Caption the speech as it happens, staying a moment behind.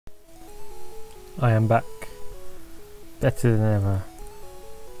I am back. Better than ever.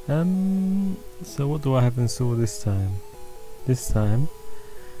 So what do I have in store this time? This time,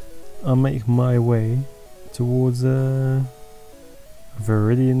 I'll make my way towards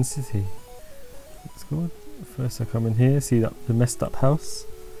Vermilion City. That's good. First I come in here, see that the messed up house.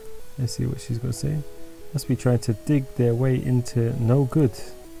 Let's see what she's got to say. Must be trying to dig their way into no good.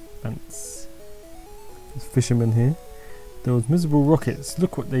 Ants. There's fishermen here. Those miserable rockets,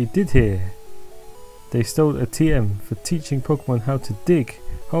 look what they did here. They stole a TM for teaching Pokemon how to dig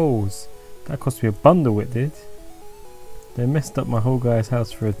holes. That cost me a bundle, it did. They messed up my whole guy's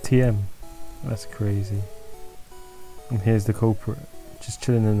house for a TM. That's crazy. And here's the culprit, just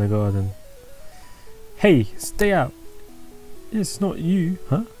chilling in the garden. Hey, stay out! It's not you,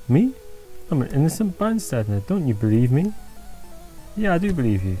 huh? Me? I'm an innocent bystander, don't you believe me? Yeah, I do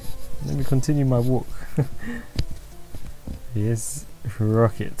believe you. Let me continue my walk. Here's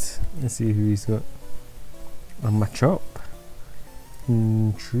Rocket. Let's see who he's got. On my chop.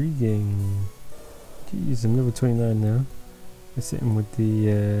 Intriguing. Jeez, I'm level 29 now. Let's hit him with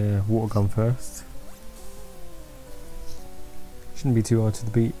the water gun first. Shouldn't be too hard to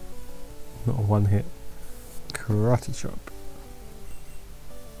beat. Not a one hit. Karate chop.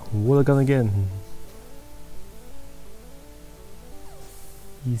 Water gun again.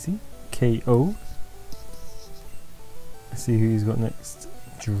 Easy. KO. Let's see who he's got next.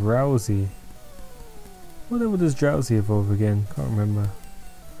 Drowsy. What level does Drowsy evolve again? Can't remember.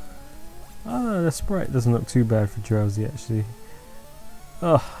 Ah, the sprite doesn't look too bad for Drowsy actually.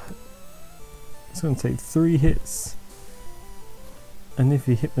 Oh, it's going to take 3 hits. And if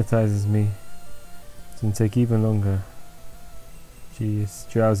he hypnotizes me, it's going to take even longer. Jeez,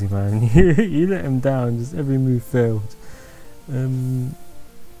 Drowsy man. You let him down, just every move failed.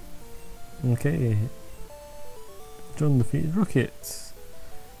 Okay. John defeated Rocket.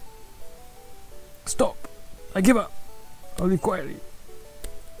 Stop! I give up! I'll leave quietly.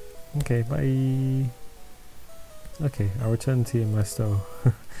 Okay, bye. Okay, I'll return to my stall.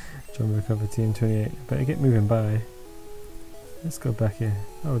 John recover team 28. Better get moving by. Let's go back here.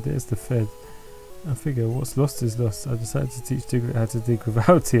 Oh, there's the Fed. I figure what's lost is lost. I decided to teach Diglett how to dig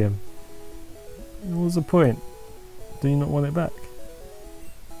without him. What was the point? Do you not want it back?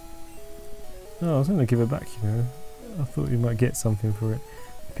 No, I was going to give it back, you know. I thought you might get something for it.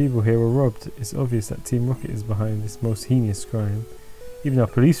 People here were robbed. It's obvious that Team Rocket is behind this most heinous crime. Even our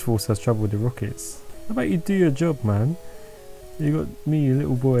police force has trouble with the Rockets. How about you do your job, man? You got me, your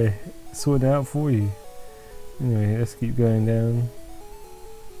little boy, sorted out for you. Anyway, let's keep going down.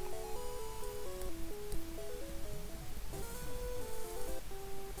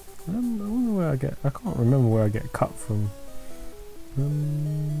 I wonder where I can't remember where I get cut from.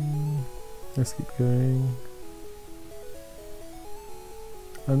 Let's keep going.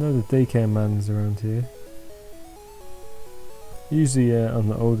 I know the daycare man's around here. Usually on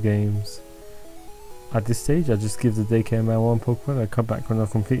the old games, at this stage I just give the daycare man one Pokemon. I come back when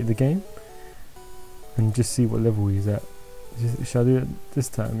I've completed the game and just see what level he's at. Shall I do it this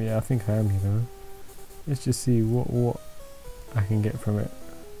time? Yeah, I think I am, you know. Let's just see what I can get from it.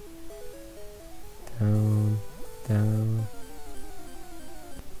 Down, down.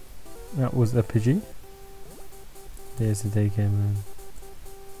 That was a Pidgey. There's the daycare man.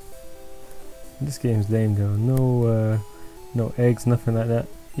 This game's lame though. No eggs, nothing like that.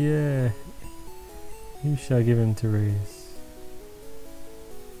 Yeah. Who shall I give him to raise?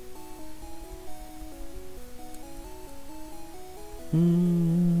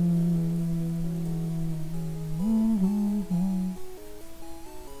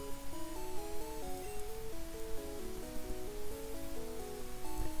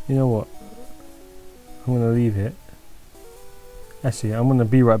 You know what? I'm gonna leave it. Actually, I'm gonna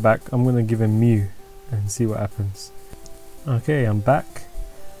be right back. I'm gonna give him Mew and see what happens. Okay, I'm back.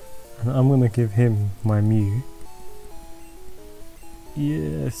 And I'm gonna give him my Mew.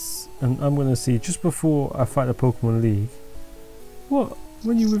 Yes. And I'm gonna see just before I fight the Pokemon League. What?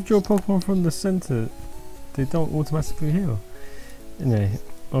 When you withdraw Pokemon from the center, they don't automatically heal. Anyway,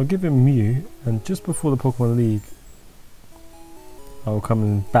 I'll give him Mew, and just before the Pokemon League, I'll come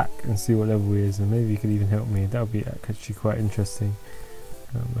in back and see what level he is, and maybe he could even help me. That would be actually quite interesting.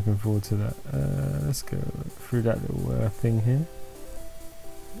 I'm looking forward to that. Let's go through that little thing here.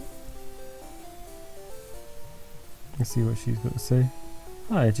 Let's see what she's got to say.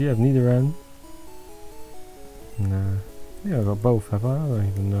 Hi, do you have Nidoran? Nah. Yeah, I've got both, have I? I don't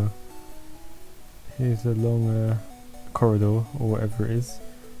even know. Here's a long corridor, or whatever it is.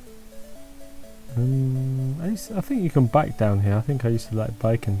 I think you can bike down here. I think I used to like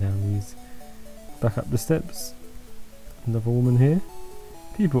biking down these. Back up the steps. Another woman here.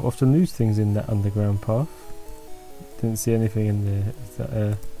 People often lose things in that underground path. Didn't see anything in there.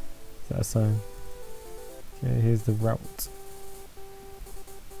 Is that a sign? Okay, here's the route.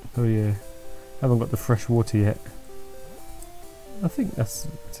 Oh yeah, haven't got the fresh water yet. I think that's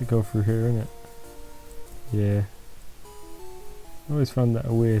to go through here, isn't it? Yeah. I always found that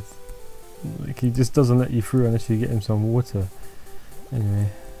weird. Like he just doesn't let you through unless you get him some water. Anyway,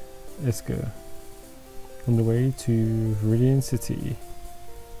 let's go. On the way to Vermilion City.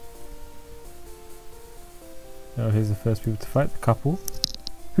 Oh, here's the first people to fight, the couple.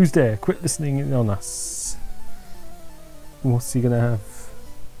 Who's there? Quit listening in on us. What's he gonna have?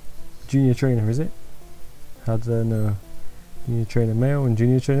 Junior trainer, is it? How do I know? Junior trainer male and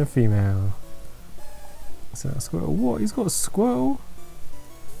junior trainer female. Is that a Squirtle? What? He's got a Squirtle?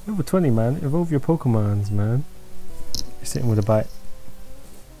 Level 20, man. Evolve your Pokemons, man. You're sitting with a bite.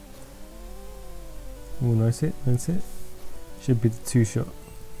 Oh, nice hit, nice hit. Should be the 2-shot.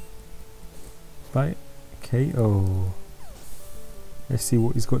 Bite. KO. Let's see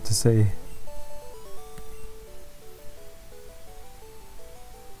what he's got to say.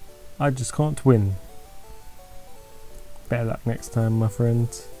 I just can't win. Better luck next time, my friend.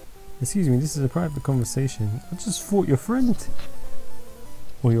 Excuse me, this is a private conversation. I just fought your friend.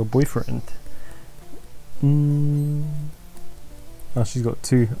 Or your boyfriend. Oh, she's got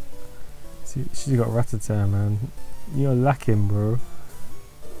 2. See, she's got Rattata, man. You're lacking, bro.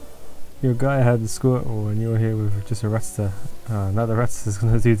 Your guy had the Squirtle and you're here with just a Rattata. Now the Rattata's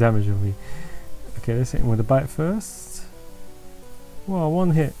gonna do damage on me. Okay, let's hit him with a bite first. Wow,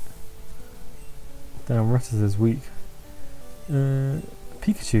 1 hit. Damn, Rattata's weak.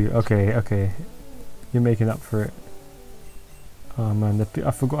 Pikachu, okay. You're making up for it. Oh man,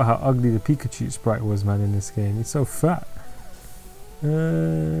 I forgot how ugly the Pikachu sprite was, man, in this game. He's so fat.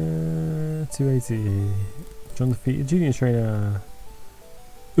 280. John defeated junior trainer.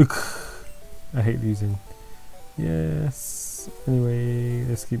 Ugh. I hate losing. Yes. Anyway,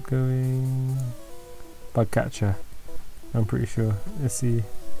 let's keep going. Bug catcher. I'm pretty sure. Let's see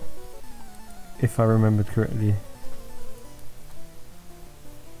if I remembered correctly.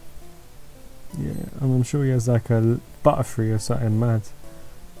 Yeah, I'm sure he has like a Butterfree or something mad.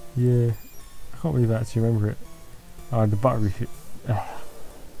 Yeah, I can't believe I actually remember it.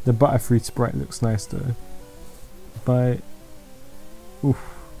 The Butterfree sprite looks nice though. Bite. Oof,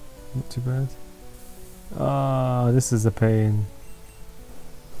 not too bad. This is a pain.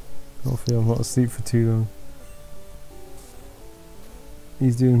 Hopefully I'm not asleep for too long.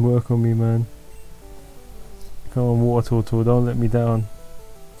 He's doing work on me, man. Come on, Water Turtle, don't let me down.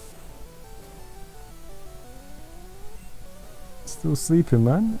 Still sleeping,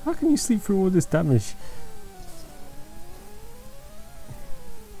 man. How can you sleep through all this damage?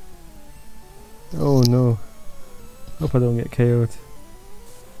 Oh no. Hope I don't get KO'd.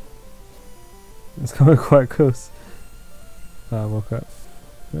 It's coming quite close. I woke up.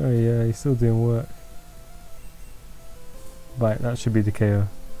 Oh yeah, he's still doing work. Bite, that should be the KO.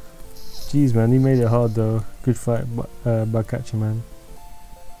 Jeez, man, he made it hard though. Good fight, bug catcher, man.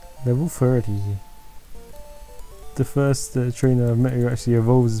 Level 30. The first trainer I've met who actually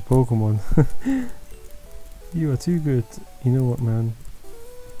evolves his Pokemon. You are too good. You know what, man?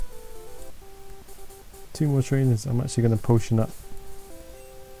 2 more trainers. I'm actually going to potion up.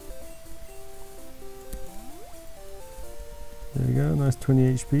 There we go. Nice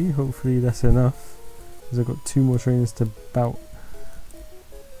 20 HP. Hopefully that's enough. Because I've got 2 more trainers to bout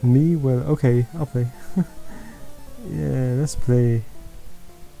me. Well, okay. I'll play. Yeah, let's play.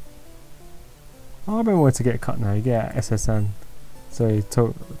 Oh, I've been wanting to get cut now. You get SSN. Sorry,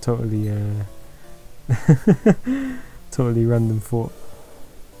 totally totally random thought.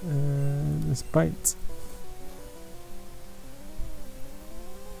 Let's bite.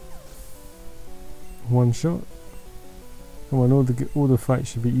 One shot. Come on, all the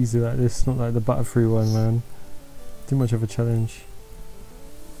fights should be easy like this, not like the Butterfree one, man. Too much of a challenge.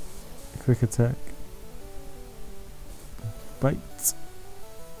 Quick attack. Bite.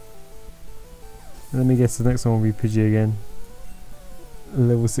 Let me guess, the next one will be Pidgey again.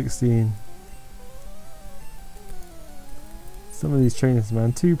 Level 16. Some of these trainers,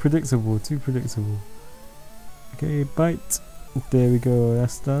 man, too predictable, too predictable. Okay, bite. There we go,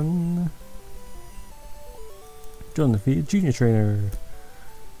 that's done. John defeated junior trainer.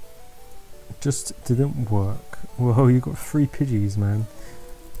 Just didn't work. Whoa, you got 3 Pidgeys, man.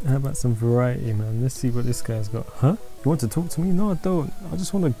 How about some variety, man? Let's see what this guy's got. Huh? You want to talk to me? No, I don't. I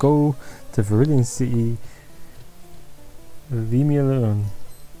just want to go to Vermilion City. Leave me alone.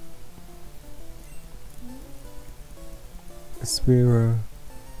 Spiro.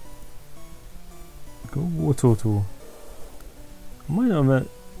 Go Water Turtle. I might not have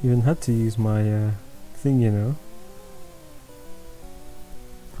even had to use my thing, you know.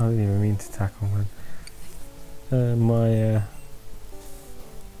 I didn't even mean to tackle, man. My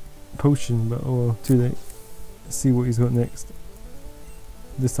potion, but oh well, too late. Let's see what he's got next.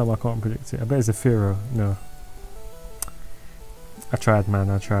 This time I can't predict it. I bet it's a Pharaoh. No. I tried, man.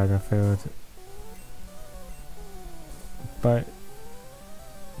 I failed. But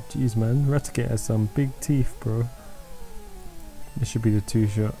jeez, man, Raticate has some big teeth, bro. This should be the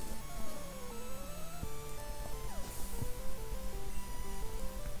 2-shot.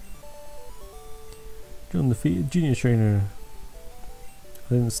 John defeated Junior Trainer. I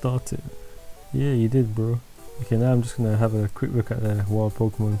didn't start it. Yeah, you did, bro. Okay, now I'm just gonna have a quick look at the wild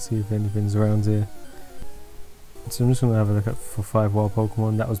Pokemon, see if anything's around here. So I'm just gonna have a look at for 5 wild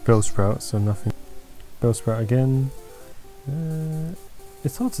Pokemon. That was Bellsprout, so nothing. Bellsprout again.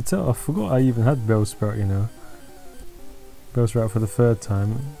 It's hard to tell. I forgot I even had Bellsprout, you know. Bellsprout for the 3rd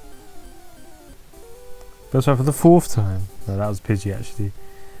time. Bellsprout for the 4th time. No, that was Pidgey actually.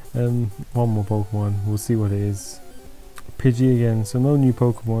 One more Pokemon. We'll see what it is. Pidgey again. So no new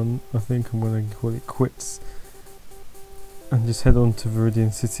Pokemon. I think I'm gonna call it quits and just head on to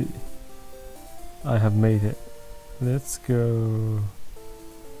Vermilion City. I have made it. Let's go.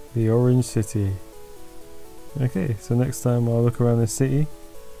 The Orange City. Okay, so next time I'll look around the city,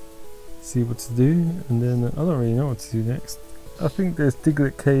 see what to do, and then I don't really know what to do next. I think there's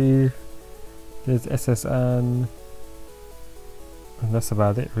Diglett Cave, there's SS Anne, and that's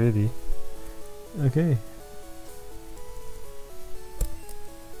about it really. Okay.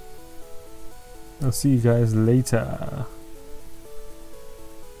 I'll see you guys later.